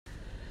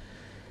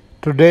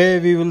Today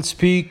we will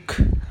speak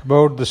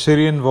about the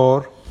Syrian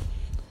war.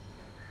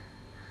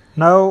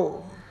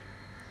 Now,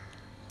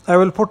 I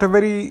will put a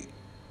very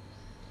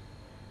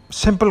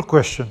simple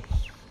question.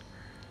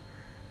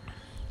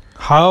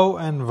 How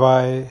and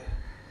why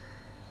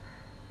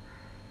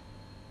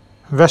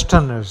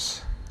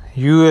Westerners,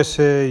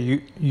 USA,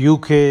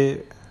 UK,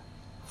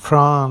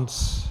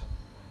 France,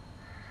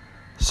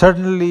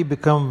 suddenly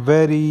become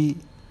very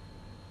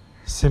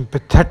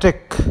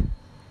sympathetic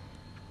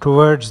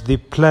towards the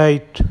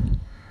plight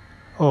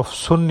of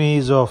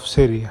Sunnis of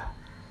Syria?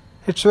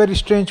 It's a very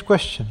strange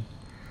question.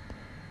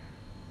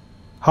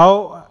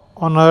 How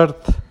on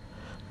earth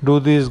do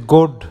these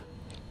good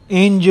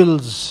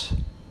angels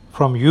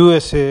from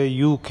USA,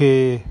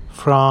 UK,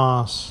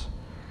 France,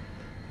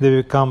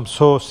 they become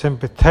so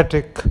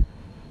sympathetic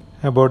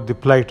about the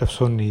plight of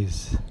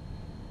Sunnis?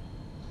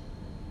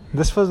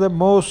 This was the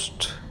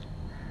most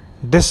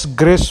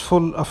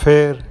disgraceful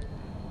affair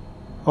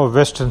of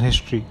Western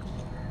history.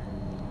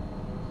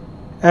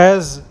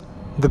 As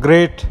the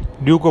great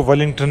Duke of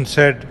Wellington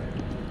said,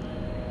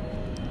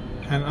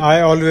 and I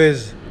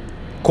always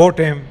quote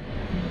him,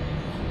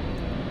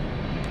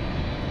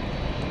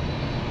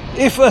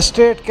 if a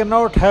state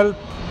cannot help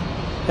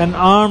an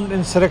armed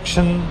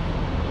insurrection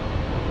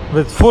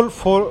with full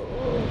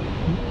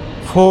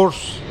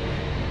force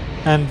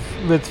and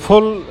with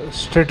full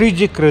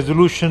strategic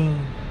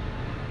resolution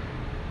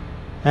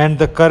and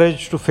the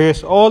courage to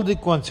face all the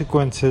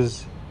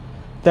consequences,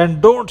 then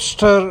don't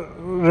stir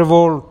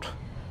revolt.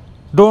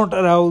 Don't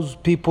arouse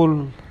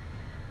people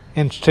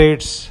in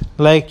states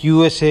like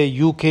USA,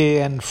 UK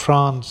and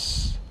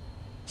France,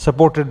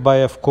 supported by,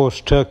 of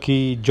course,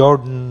 Turkey,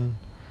 Jordan,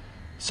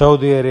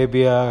 Saudi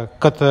Arabia,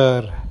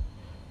 Qatar,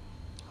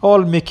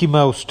 all Mickey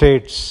Mouse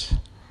states,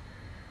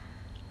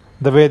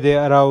 the way they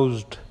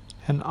aroused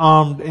an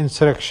armed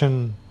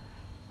insurrection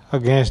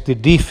against the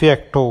de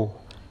facto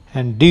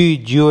and de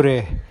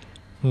jure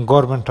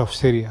government of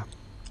Syria.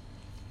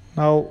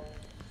 Now,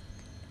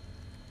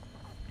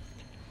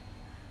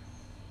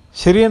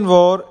 Syrian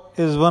war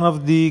is one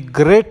of the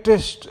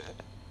greatest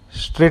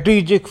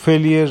strategic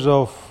failures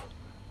of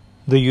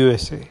the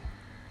USA.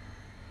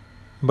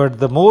 But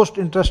the most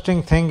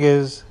interesting thing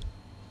is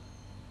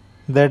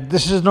that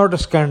this is not a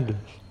scandal.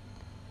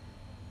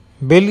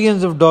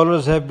 Billions of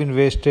dollars have been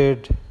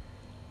wasted,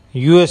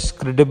 US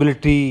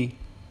credibility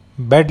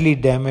badly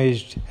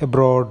damaged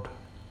abroad.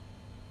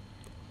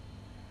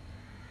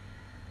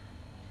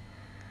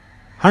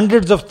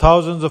 Hundreds of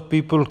thousands of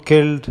people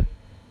killed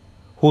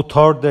who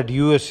thought that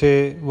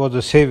USA was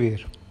a savior.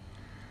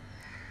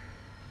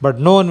 But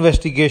no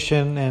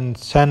investigation in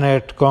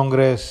Senate,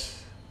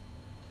 Congress,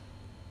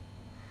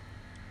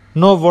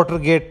 no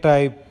Watergate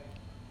type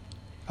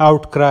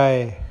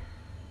outcry,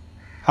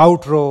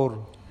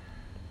 outroar,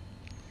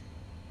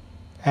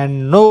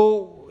 and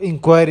no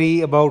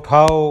inquiry about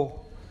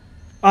how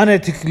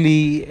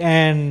unethically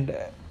and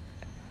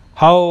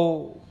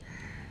how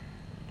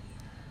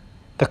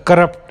the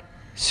corrupt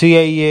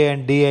CIA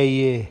and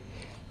DIA,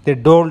 they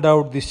doled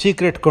out the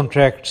secret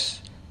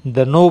contracts,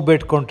 the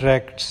no-bid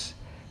contracts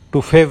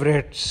to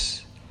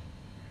favorites,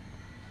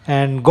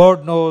 and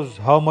God knows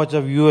how much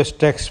of US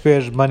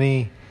taxpayers'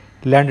 money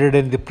landed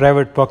in the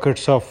private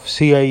pockets of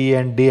CIA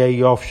and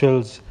DIA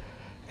officials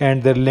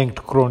and their linked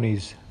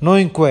cronies. No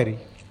inquiry.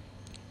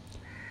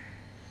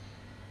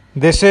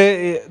 They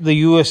say the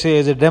USA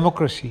is a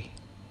democracy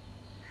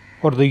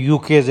or the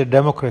UK is a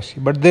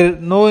democracy, but there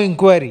is no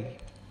inquiry.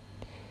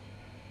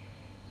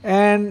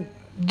 And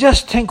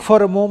just think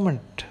for a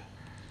moment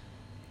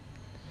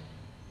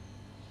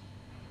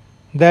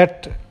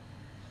that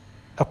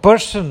a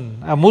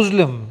person, a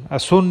Muslim, a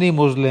Sunni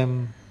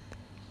Muslim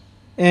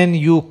in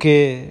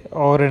UK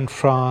or in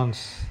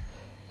France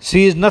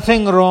sees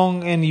nothing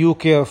wrong in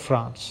UK or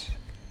France.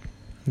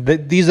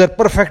 These are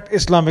perfect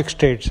Islamic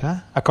states,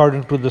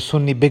 according to the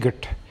Sunni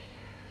bigot.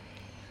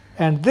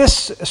 And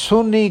this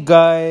Sunni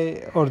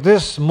guy or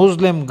this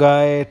Muslim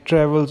guy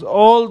travels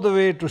all the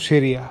way to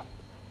Syria,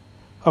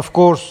 of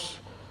course,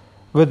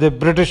 with a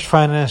British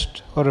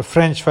financed or a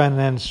French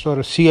financed or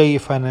a CIA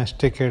financed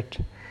ticket,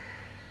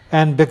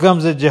 and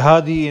becomes a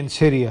jihadi in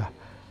Syria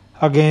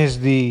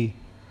against the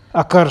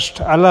accursed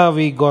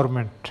Alawi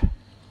government.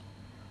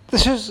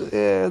 This is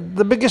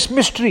the biggest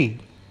mystery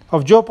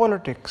of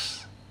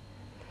geopolitics.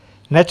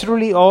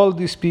 Naturally, all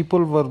these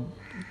people were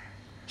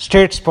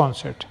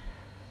state-sponsored.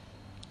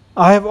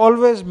 I have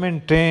always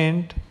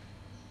maintained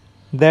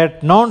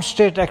that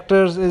non-state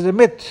actors is a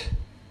myth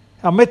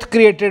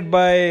created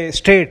by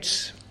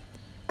states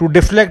to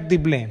deflect the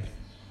blame.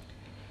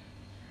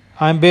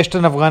 I am based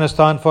in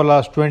Afghanistan for the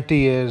last 20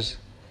 years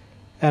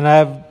and I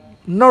have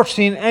not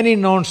seen any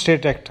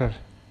non-state actor.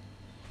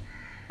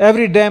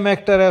 Every damn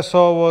actor I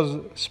saw was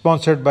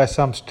sponsored by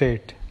some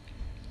state,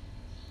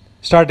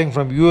 starting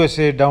from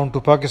USA down to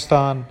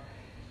Pakistan,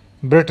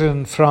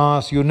 Britain,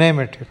 France, you name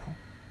it.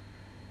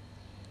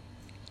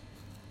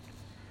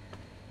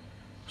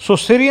 So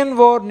Syrian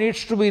war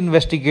needs to be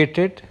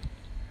investigated.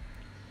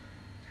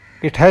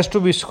 It has to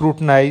be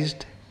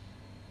scrutinized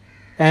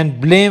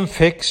and blame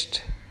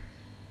fixed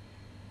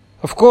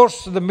Of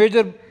course, the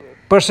major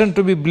person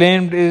to be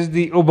blamed is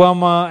the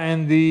Obama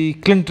and the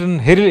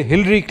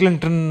Hillary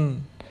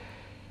Clinton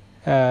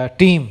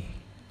team.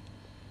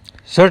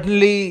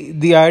 Certainly,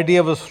 the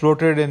idea was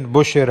floated in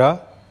Bush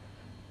era,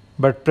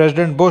 but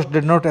President Bush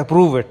did not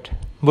approve it,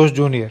 Bush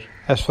Jr.,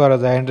 as far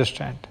as I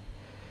understand.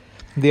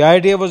 The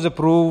idea was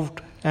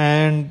approved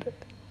and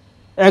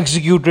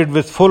executed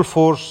with full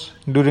force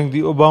during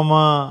the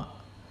Obama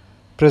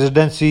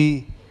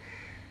presidency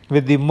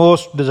with the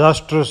most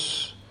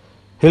disastrous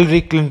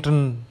Hillary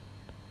Clinton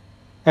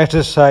at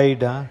his side.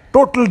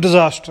 Total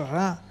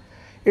disaster.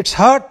 It's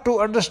hard to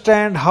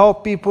understand how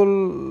people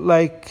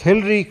like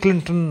Hillary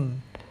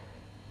Clinton,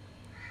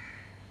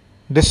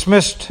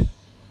 dismissed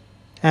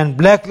and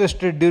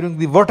blacklisted during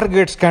the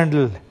Watergate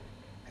scandal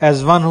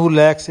as one who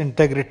lacks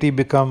integrity,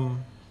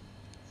 become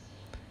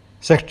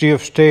Secretary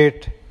of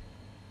State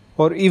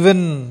or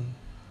even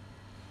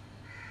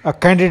a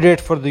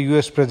candidate for the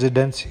US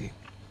presidency.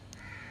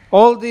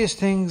 All these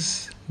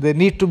things, they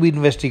need to be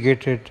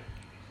investigated.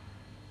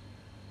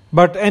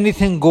 But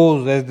anything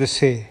goes, as they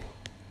say.